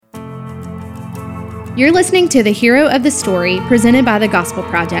You're listening to The Hero of the Story, presented by the Gospel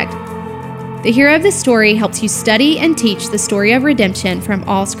Project. The Hero of the Story helps you study and teach the story of redemption from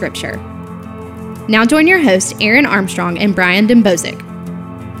all Scripture. Now join your hosts, Aaron Armstrong and Brian Dembowczyk.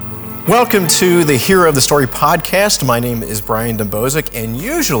 Welcome to the Hero of the Story podcast. My name is Brian Dembowczyk, and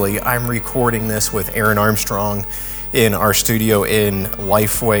usually I'm recording this with Aaron Armstrong in our studio in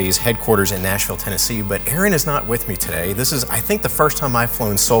Lifeway's headquarters in Nashville, Tennessee. But Aaron is not with me today. This is, I think, the first time I've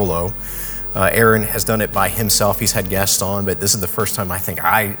flown solo. Aaron has done it by himself. He's had guests on, but this is the first time I think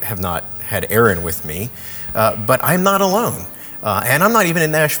I have not had Aaron with me. But I'm not alone. And I'm not even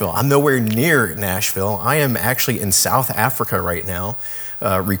in Nashville. I'm nowhere near Nashville. I am actually in South Africa right now,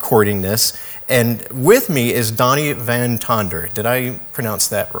 recording this. And with me is Donnie Van Tonder. Did I pronounce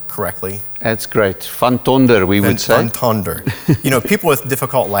that correctly? That's great. Van Tonder, we would say. Van Tonder. You know, people with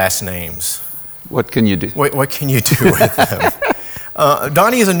difficult last names. What can you do? What can you do with them?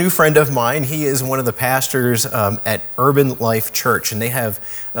 Donnie is a new friend of mine. He is one of the pastors at Urban Life Church, and they have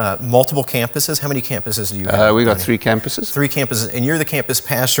multiple campuses. How many campuses do you have? We got 3 campuses. 3 campuses, and you're the campus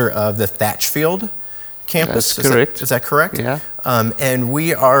pastor of the Thatchfield campus. That's correct. Is that correct? Yeah. And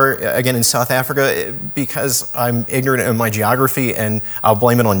we are, again, in South Africa, because I'm ignorant of my geography, and I'll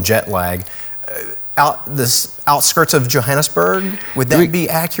blame it on jet lag. The outskirts of Johannesburg, would that be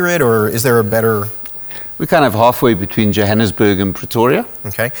accurate, or is there a better... We're kind of halfway between Johannesburg and Pretoria.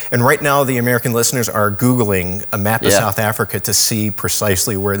 Okay. And right now, the American listeners are Googling a map of South Africa to see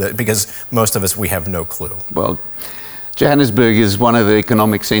precisely where because most of us, we have no clue. Well, Johannesburg is one of the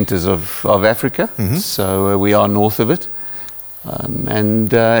economic centers of Africa, so we are north of it.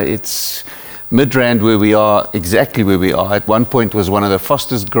 And it's Midrand where we are, exactly where we are. At one point was one of the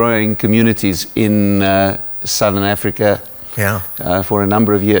fastest growing communities in Southern Africa. For a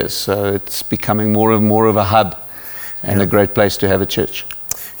number of years. So it's becoming more and more of a hub and a great place to have a church.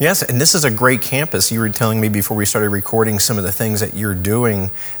 Yes, and this is a great campus. You were telling me before we started recording some of the things that you're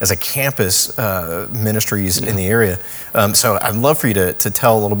doing as a campus ministries in the area. So I'd love for you to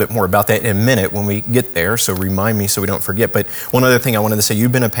tell a little bit more about that in a minute when we get there, so remind me so we don't forget. But one other thing I wanted to say,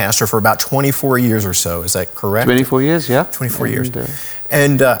 you've been a pastor for about 24 years or so, is that correct? 24 years, yeah. 24 years.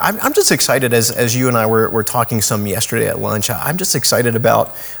 And I'm just excited, as you and I were talking some yesterday at lunch, I'm just excited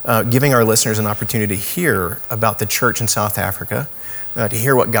about giving our listeners an opportunity to hear about the church in South Africa, to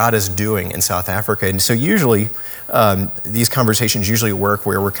hear what God is doing in South Africa. And so usually, these conversations usually work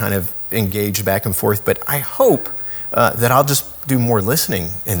where we're kind of engaged back and forth, but I hope that I'll just do more listening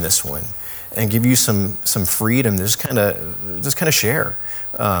in this one and give you some freedom to just kind of share.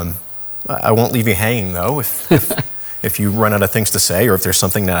 I won't leave you hanging, though, if you run out of things to say, or if there's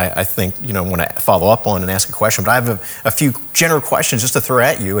something that I think, want to follow up on and ask a question. But I have a few general questions just to throw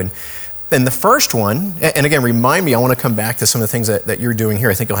at you. And the first one, and again, remind me, I want to come back to some of the things that you're doing here.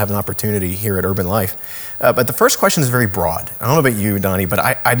 I think you'll have an opportunity here at Urban Life. But the first question is very broad. I don't know about you, Donnie, but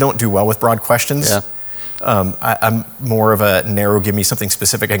I don't do well with broad questions. Yeah. I'm more of a narrow, give me something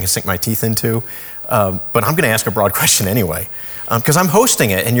specific I can sink my teeth into. But I'm going to ask a broad question anyway. Because I'm hosting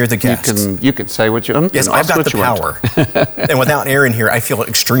it and you're the guest. You can say what you want. Yes, I've got the power. And without Aaron here, I feel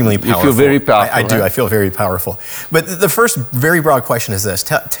extremely powerful. You feel very powerful. I do. I feel very powerful. But the first very broad question is this.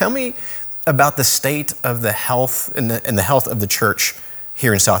 Tell me about the state of the health and the health of the church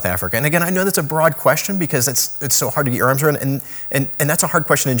here in South Africa. And again, I know that's a broad question because it's so hard to get your arms around. And that's a hard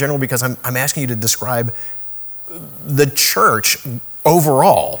question in general because I'm asking you to describe the church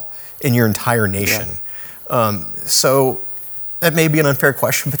overall in your entire nation. Yeah. So that may be an unfair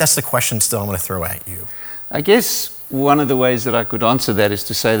question, but that's the question still I'm going to throw at you. I guess one of the ways that I could answer that is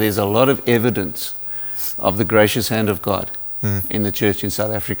to say there's a lot of evidence of the gracious hand of God in the church in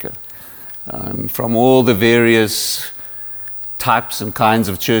South Africa. From all the various types and kinds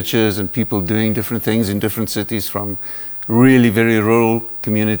of churches and people doing different things in different cities, from really very rural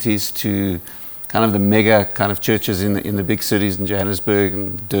communities to kind of the mega kind of churches in the big cities in Johannesburg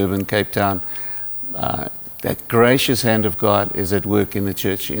and Durban, Cape Town. That gracious hand of God is at work in the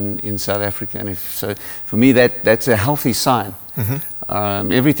church in South Africa. And for me, that's a healthy sign.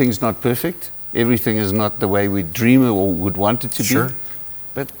 Everything's not perfect. Everything is not the way we dream or would want it to be.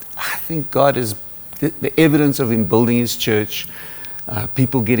 But I think God is the evidence of Him building His church,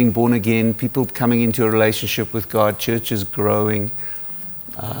 people getting born again, people coming into a relationship with God, churches growing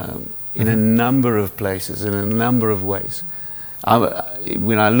in a number of places, in a number of ways.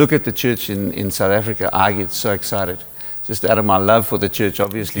 When I look at the church in South Africa, I get so excited, just out of my love for the church,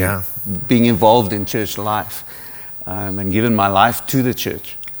 obviously, being involved in church life and giving my life to the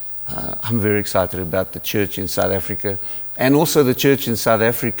church. I'm very excited about the church in South Africa, and also the church in South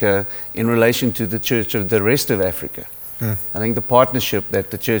Africa in relation to the church of the rest of Africa. I think the partnership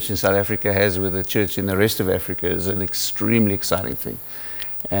that the church in South Africa has with the church in the rest of Africa is an extremely exciting thing.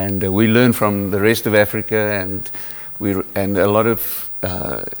 And we learn from the rest of Africa, and a lot of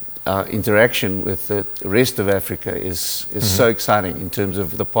our interaction with the rest of Africa is so exciting in terms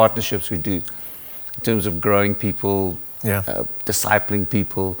of the partnerships we do, in terms of growing people, discipling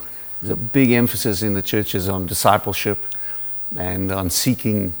people. There's a big emphasis in the churches on discipleship and on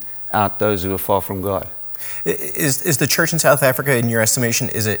seeking out those who are far from God. Is the church in South Africa, in your estimation,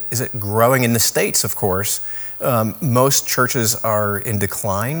 is it growing? In the States, of course, most churches are in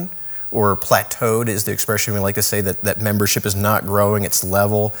decline or plateaued is the expression we like to say, that membership is not growing, it's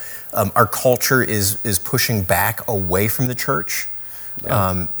level. Our culture is pushing back away from the church.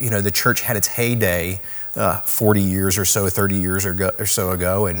 Yeah. The church had its heyday 40 years or so, 30 years or so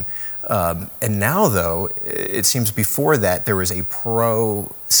ago, and now, though, it seems before that there was a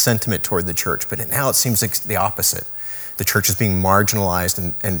pro sentiment toward the church, but now it seems like the opposite. The church is being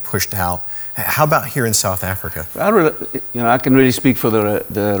marginalized and pushed out. How about here in South Africa? I can really speak for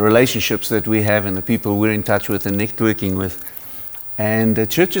the relationships that we have and the people we're in touch with and networking with. And the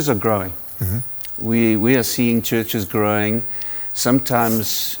churches are growing. Mm-hmm. We are seeing churches growing,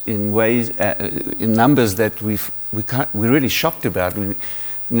 sometimes in ways, in numbers that we're really shocked about.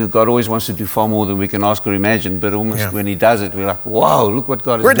 God always wants to do far more than we can ask or imagine, but almost when He does it, we're like, wow, look what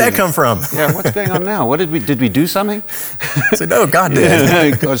God is doing. Where'd that come from? Yeah, what's going on now? Did we do something? So no, God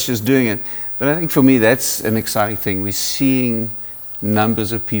did. God's just doing it. But I think for me, that's an exciting thing. We're seeing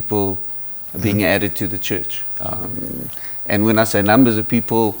numbers of people being added to the church. And when I say numbers of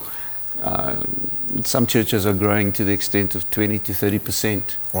people, some churches are growing to the extent of 20 to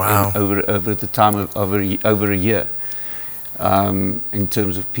 30%. Wow. Over the time of over a year. In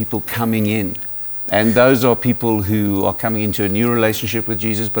terms of people coming in. And those are people who are coming into a new relationship with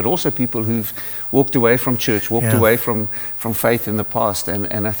Jesus, but also people who've walked away from church, walked away from faith in the past.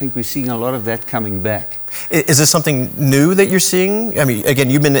 And I think we're seeing a lot of that coming back. Is this something new that you're seeing? I mean, again,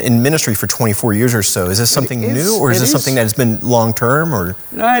 you've been in ministry for 24 years or so. Is this something new, or is this something that has been long-term? Or?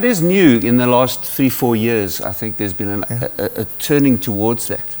 No, it is new. In the last 3-4 years, I think there's been a turning towards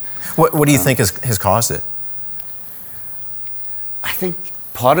that. What do you think has caused it? I think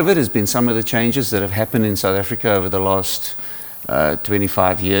part of it has been some of the changes that have happened in South Africa over the last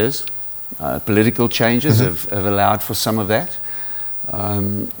 25 years. Political changes have allowed for some of that.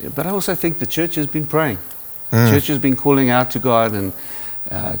 But I also think the church has been praying. The church has been calling out to God, and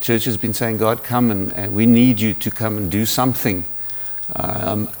church has been saying, God, come and we need you to come and do something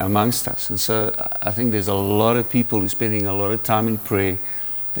amongst us. And so I think there's a lot of people who are spending a lot of time in prayer.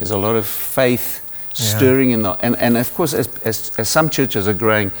 There's a lot of faith stirring in the, and of course, as some churches are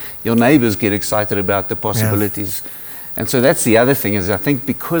growing, your neighbors get excited about the possibilities. And so that's the other thing, is I think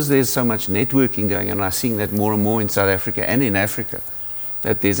because there's so much networking going on, and I'm seeing that more and more in South Africa and in Africa,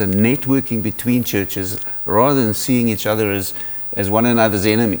 that there's a networking between churches rather than seeing each other as one another's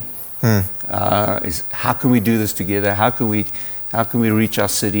enemy. Is how can we do this together? How can we reach our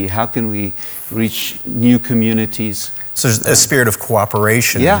city? How can we reach new communities? So there's a spirit of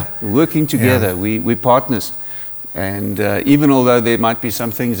cooperation. Yeah, working together. We're partners. And even although there might be some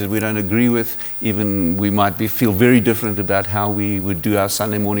things that we don't agree with, even we might feel very different about how we would do our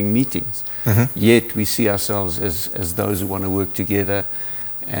Sunday morning meetings, yet we see ourselves as those who want to work together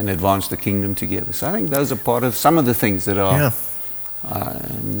and advance the kingdom together. So I think those are part of some of the things that are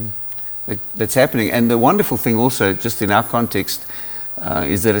that's happening. And the wonderful thing also, just in our context,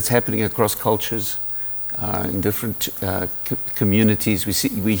 is that it's happening across cultures. In different communities,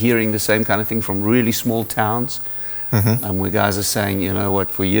 we're hearing the same kind of thing from really small towns, and where guys are saying, you know what,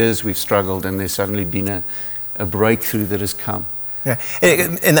 for years we've struggled, and there's suddenly been a breakthrough that has come. Yeah,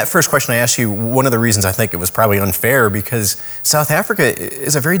 in that first question I asked you, one of the reasons I think it was probably unfair, because South Africa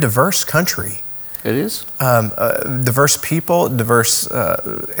is a very diverse country. It is. Diverse people, diverse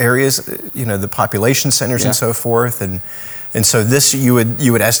areas, the population centers and so forth, and so this you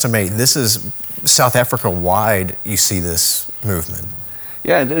would estimate this is South Africa wide. You see this movement.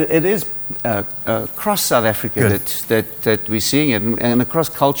 Yeah, it is across South Africa that we're seeing it, and across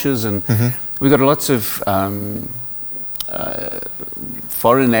cultures, and we've got lots of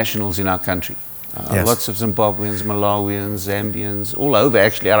foreign nationals in our country. Lots of Zimbabweans, Malawians, Zambians, all over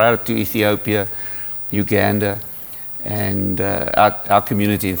actually, out to Ethiopia, Uganda, and our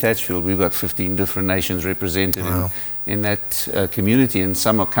community in Thatchfield, we've got 15 different nations represented in that community, and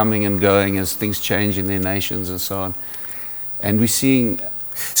some are coming and going as things change in their nations and so on. And we're seeing...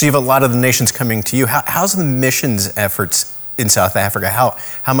 So you have a lot of the nations coming to you. How's the missions efforts in South Africa?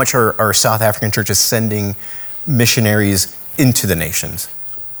 How much are South African churches sending missionaries into the nations?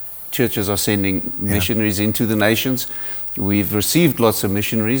 churches are sending missionaries into the nations. We've received lots of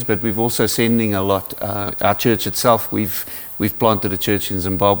missionaries, but we've also sending a lot. Our church itself, we've planted a church in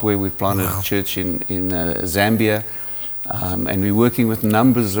Zimbabwe, we've planted a church in Zambia, and we're working with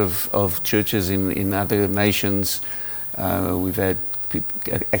numbers of churches in other nations. We've had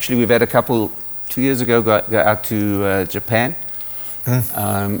a couple 2 years ago go out to Japan.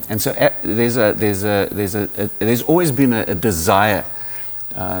 And so there's always been a desire,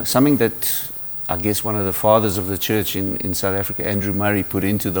 something that I guess one of the fathers of the church in South Africa, Andrew Murray, put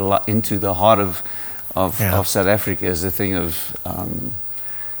into the heart of South Africa as a thing of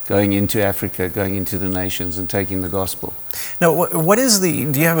going into Africa, going into the nations and taking the gospel. Now, do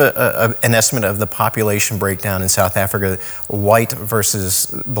you have an estimate of the population breakdown in South Africa, white versus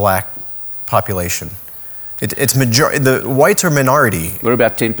black population? It's majority. The whites are minority. We're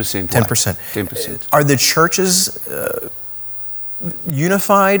about 10%. 10%. 10%. Are the churches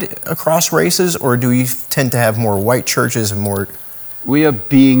unified across races, or do we tend to have more white churches and more? We are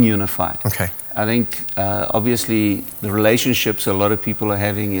being unified. Okay. I think obviously the relationships a lot of people are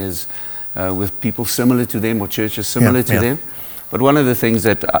having is with people similar to them or churches similar to them. But one of the things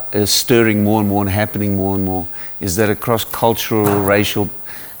that is stirring more and more and happening more and more is that across cultural, racial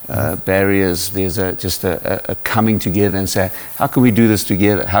barriers, there's just a coming together and say, how can we do this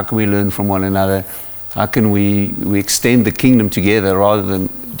together? How can we learn from one another? How can we extend the kingdom together rather than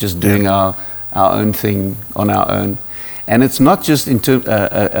just doing our own thing on our own? And it's not just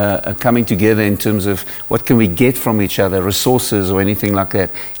a coming together in terms of what can we get from each other, resources or anything like that.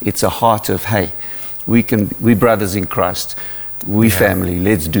 It's a heart of, hey, we brothers in Christ, we family,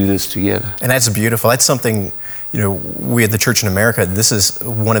 let's do this together. And that's beautiful. That's something, we at the Church in America, this is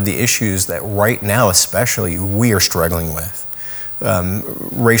one of the issues that right now especially we are struggling with.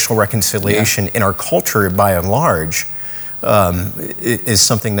 Racial reconciliation in our culture by and large is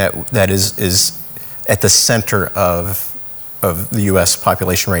something that is at the center of the U.S.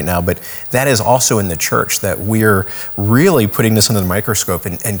 population right now, but that is also in the church, that we're really putting this under the microscope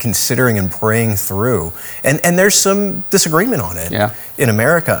and considering and praying through. And there's some disagreement on it in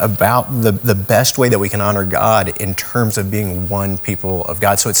America about the best way that we can honor God in terms of being one people of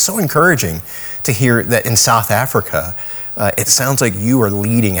God. So it's so encouraging to hear that in South Africa, it sounds like you are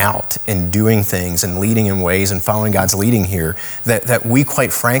leading out and doing things and leading in ways and following God's leading here that we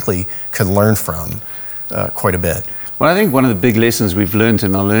quite frankly could learn from quite a bit. Well, I think one of the big lessons we've learned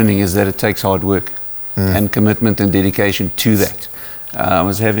and are learning is that it takes hard work and commitment and dedication to that. I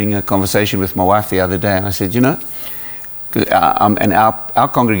was having a conversation with my wife the other day, and I said, and our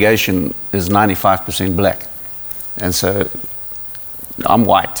congregation is 95% black, and so I'm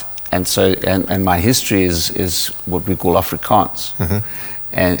white, and so and my history is what we call Afrikaans,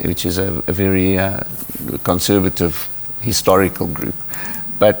 and which is a very conservative historical group.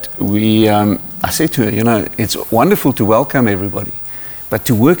 But I said to her, it's wonderful to welcome everybody, but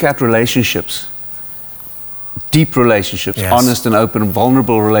to work out relationships, deep relationships, honest and open and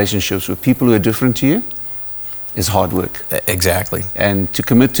vulnerable relationships with people who are different to you is hard work. Exactly. And to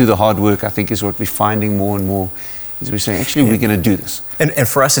commit to the hard work, I think, is what we're finding more and more, is we're saying, actually, we're going to do this. And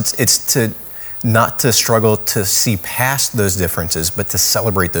for us, it's to not to struggle to see past those differences, but to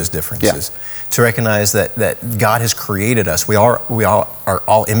celebrate those differences. To recognize that God has created us. We are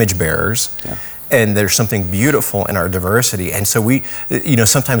all image bearers. And there's something beautiful in our diversity. And so we,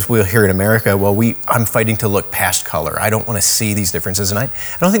 sometimes we'll hear in America, I'm fighting to look past color. I don't want to see these differences. And I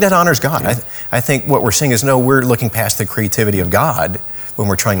don't think that honors God. I think what we're saying is, no, we're looking past the creativity of God when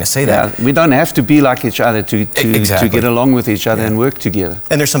we're trying to say that. We don't have to be like each other to get along with each other and work together.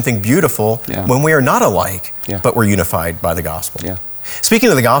 And there's something beautiful when we are not alike, but we're unified by the gospel. Speaking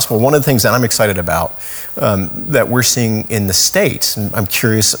of the gospel, one of the things that I'm excited about that we're seeing in the States, and I'm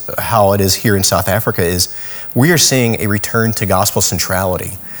curious how it is here in South Africa, is we are seeing a return to gospel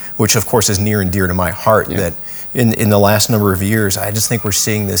centrality, which of course is near and dear to my heart. That in the last number of years, I just think we're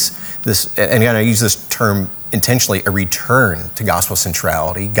seeing this, and again, I use this term intentionally, a return to gospel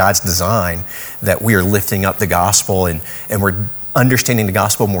centrality, God's design, that we are lifting up the gospel and we're understanding the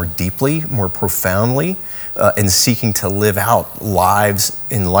gospel more deeply, more profoundly, and seeking to live out lives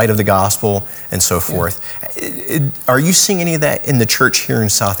in light of the gospel and so forth. Are you seeing any of that in the church here in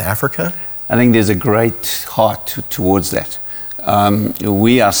South Africa? I think there's a great heart towards that.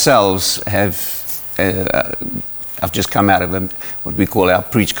 We ourselves I've just come out of what we call our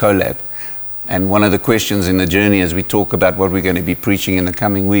Preach Collab. And one of the questions in the journey as we talk about what we're going to be preaching in the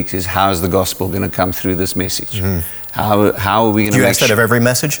coming weeks is, how is the gospel going to come through this message? How are we going to Do you ask that of every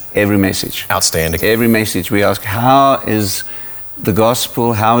message? Every message. Outstanding. Every message we ask, how is the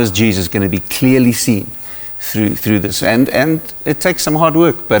gospel, how is Jesus going to be clearly seen through this. And it takes some hard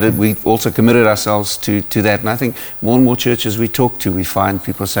work, but we also committed ourselves to that. And I think more and more churches we talk to, we find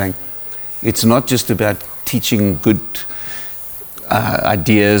people saying, it's not just about teaching good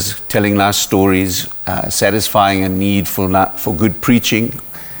ideas, telling nice stories, satisfying a need for good preaching,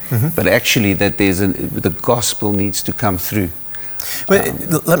 but actually that the gospel needs to come through.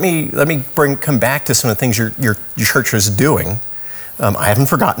 But let me come back to some of the things your church is doing. I haven't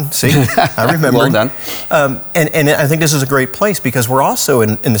forgotten. See, I remember. Well done. And I think this is a great place because we're also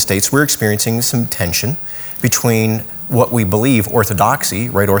in the States. We're experiencing some tension between what we believe, orthodoxy,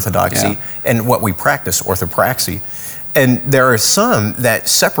 right? Orthodoxy, and what we practice, orthopraxy. And there are some that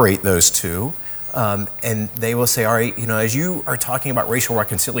separate those two. And they will say, all right, as you are talking about racial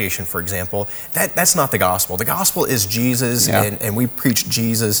reconciliation, for example, that's not the gospel. The gospel is Jesus, and we preach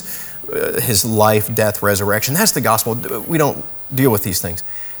Jesus, his life, death, resurrection. That's the gospel. We don't deal with these things.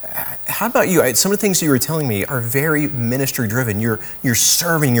 How about you? Some of the things you were telling me are very ministry driven. You're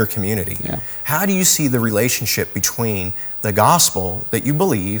serving your community. Yeah. How do you see the relationship between the gospel that you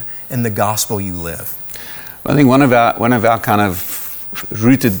believe and the gospel you live? Well, I think one of our kind of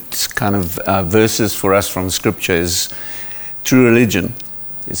rooted kind of verses for us from Scripture is true religion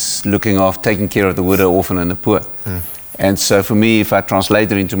is taking care of the widow, orphan, and the poor. And so for me, if I translate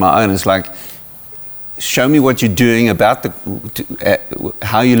it into my own, it's like, show me what you're doing about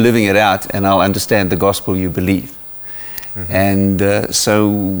how you're living it out, and I'll understand the gospel you believe. And so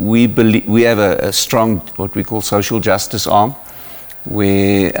we have a strong, what we call social justice arm,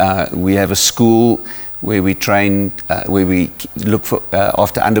 where we have a school where we train, where we look for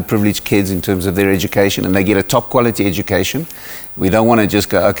after underprivileged kids in terms of their education, and they get a top quality education. We don't want to just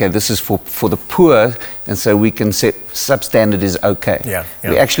go, okay, this is for the poor, and so we can set substandard is okay.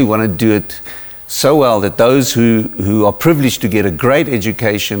 We actually want to do it so well that those who are privileged to get a great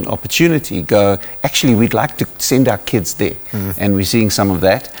education opportunity go, actually, we'd like to send our kids there. And we're seeing some of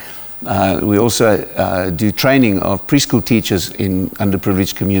that. We also do training of preschool teachers in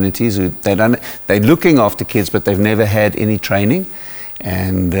underprivileged communities. They're looking after kids, but they've never had any training.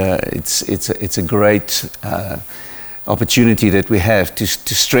 And it's a great opportunity that we have to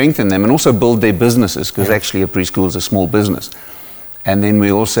strengthen them and also build their businesses, because actually a preschool is a small business. And then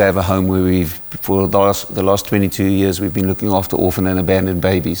we also have a home where for the last 22 years, we've been looking after orphan and abandoned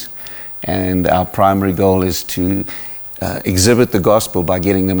babies. And our primary goal is to exhibit the gospel by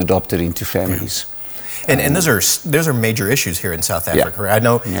getting them adopted into families. And those are major issues here in South Africa. I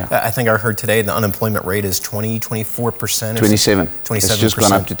know, I think I heard today the unemployment rate is 24%. 27. It's just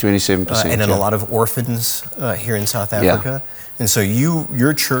gone up to 27%. And then a lot of orphans here in South Africa. And so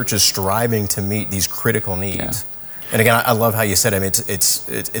your church is striving to meet these critical needs. And again, I love how you said, I mean,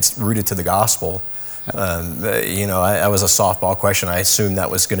 it's rooted to the gospel. I was a softball question. I assumed that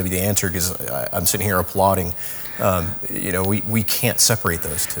was going to be the answer because I'm sitting here applauding. We can't separate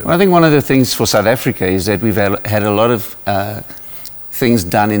those two. Well, I think one of the things for South Africa is that we've had a lot of things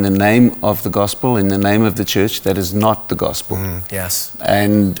done in the name of the gospel, in the name of the church, that is not the gospel. Yes.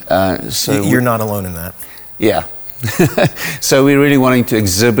 And so you're not alone in that. Yeah. So we're really wanting to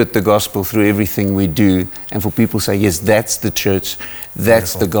exhibit the gospel through everything we do, and for people to say, yes, that's the church,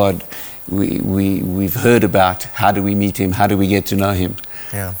 that's the God we've heard about. How do we meet him? How do we get to know him?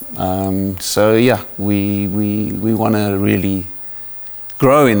 We want to really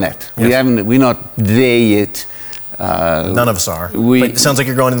grow in that. We're not there yet. None of us are. But it sounds like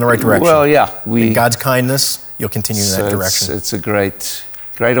you're going in the right direction. Well, in God's kindness, you'll continue in that direction. It's a great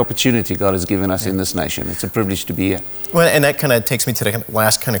opportunity God has given us in this nation. It's a privilege to be here. Well, and that kind of takes me to the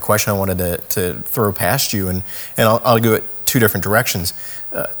last kind of question I wanted to throw past you, and I'll go it two different directions.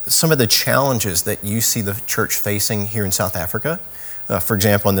 Some of the challenges that you see the church facing here in South Africa. For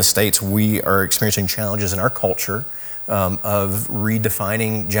example, in the States, we are experiencing challenges in our culture of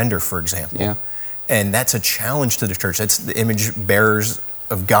redefining gender, for example. And that's a challenge to the church. That's the image bearers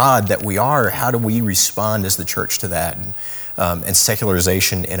of God that we are. How do we respond as the church to that? And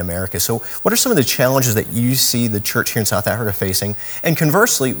secularization in America. So what are some of the challenges that you see the church here in South Africa facing? And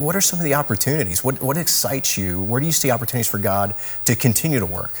conversely, what are some of the opportunities? What excites you? Where do you see opportunities for God to continue to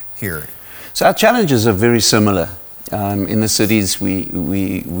work here? So our challenges are very similar. In the cities,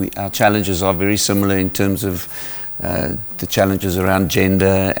 our challenges are very similar in terms of the challenges around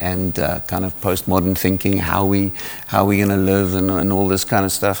gender and kind of postmodern thinking, how we're going to live and all this kind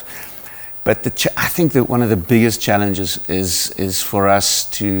of stuff. But I think that one of the biggest challenges is for us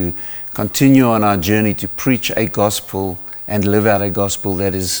to continue on our journey to preach a gospel and live out a gospel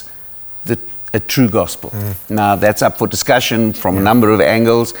that is a true gospel. Now, that's up for discussion from a number of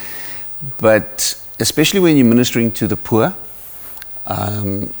angles, but especially when you're ministering to the poor,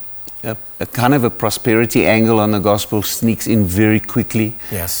 a kind of a prosperity angle on the gospel sneaks in very quickly.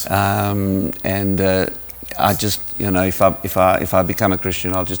 Yes. I just, if I become a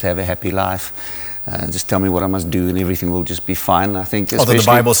Christian, I'll just have a happy life. Just tell me what I must do and everything will just be fine. I think, although the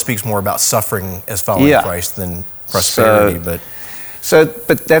Bible speaks more about suffering as following Christ than prosperity, but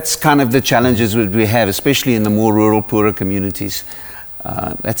that's kind of the challenges that we have, especially in the more rural, poorer communities.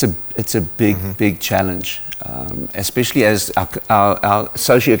 It's a big challenge, especially as our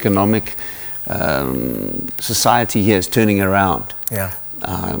socioeconomic society here is turning around. Yeah.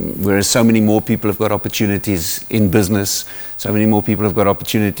 Whereas so many more people have got opportunities in business, so many more people have got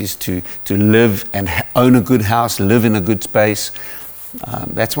opportunities to live and own a good house, live in a good space.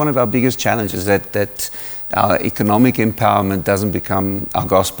 That's one of our biggest challenges, that our economic empowerment doesn't become our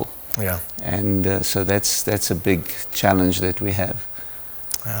gospel. Yeah. And so that's a big challenge that we have.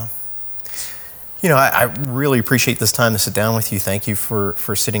 Wow. I really appreciate this time to sit down with you. Thank you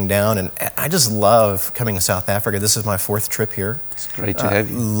for sitting down. And I just love coming to South Africa. This is my 4th trip here. It's great to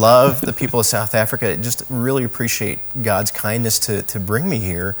have you. Love the people of South Africa. Just really appreciate God's kindness to bring me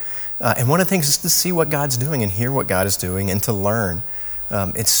here. And one of the things is to see what God's doing and hear what God is doing and to learn.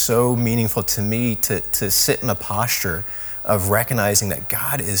 It's so meaningful to me to sit in a posture of recognizing that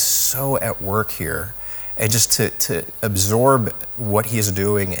God is so at work here. And just to absorb what he is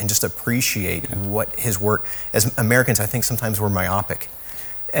doing and just appreciate what his work. As Americans, I think sometimes we're myopic,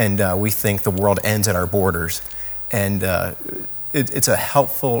 and we think the world ends at our borders. And it's a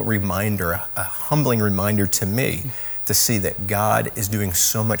helpful reminder, a humbling reminder to me to see that God is doing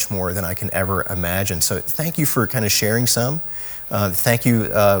so much more than I can ever imagine. So thank you for kind of sharing some. Thank you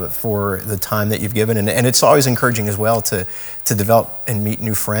for the time that you've given. And it's always encouraging as well to develop and meet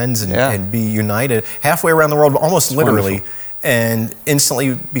new friends and be united halfway around the world, almost literally, wonderful. And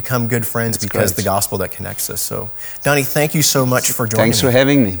instantly become good friends because the gospel that connects us. So, Donnie, thank you so much for joining me. Thanks for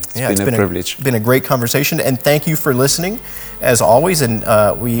having me. It's been a privilege. It's been a great conversation. And thank you for listening, as always. And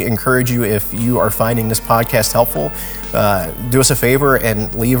we encourage you, if you are finding this podcast helpful, do us a favor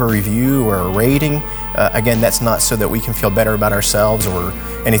and leave a review or a rating. Again, that's not so that we can feel better about ourselves or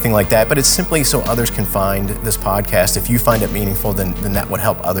anything like that, but it's simply so others can find this podcast. If you find it meaningful, then that would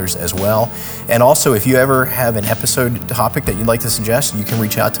help others as well. And also, if you ever have an episode topic that you'd like to suggest, you can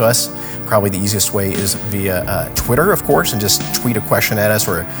reach out to us. Probably the easiest way is via Twitter, of course, and just tweet a question at us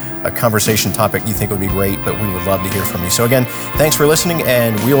or a conversation topic you think would be great, but we would love to hear from you. So again, thanks for listening,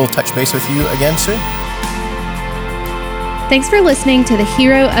 and we will touch base with you again soon. Thanks for listening to The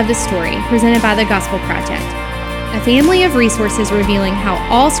Hero of the Story, presented by the Gospel Project, a family of resources revealing how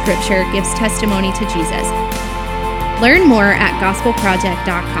all Scripture gives testimony to Jesus. Learn more at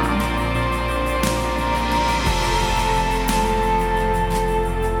gospelproject.com.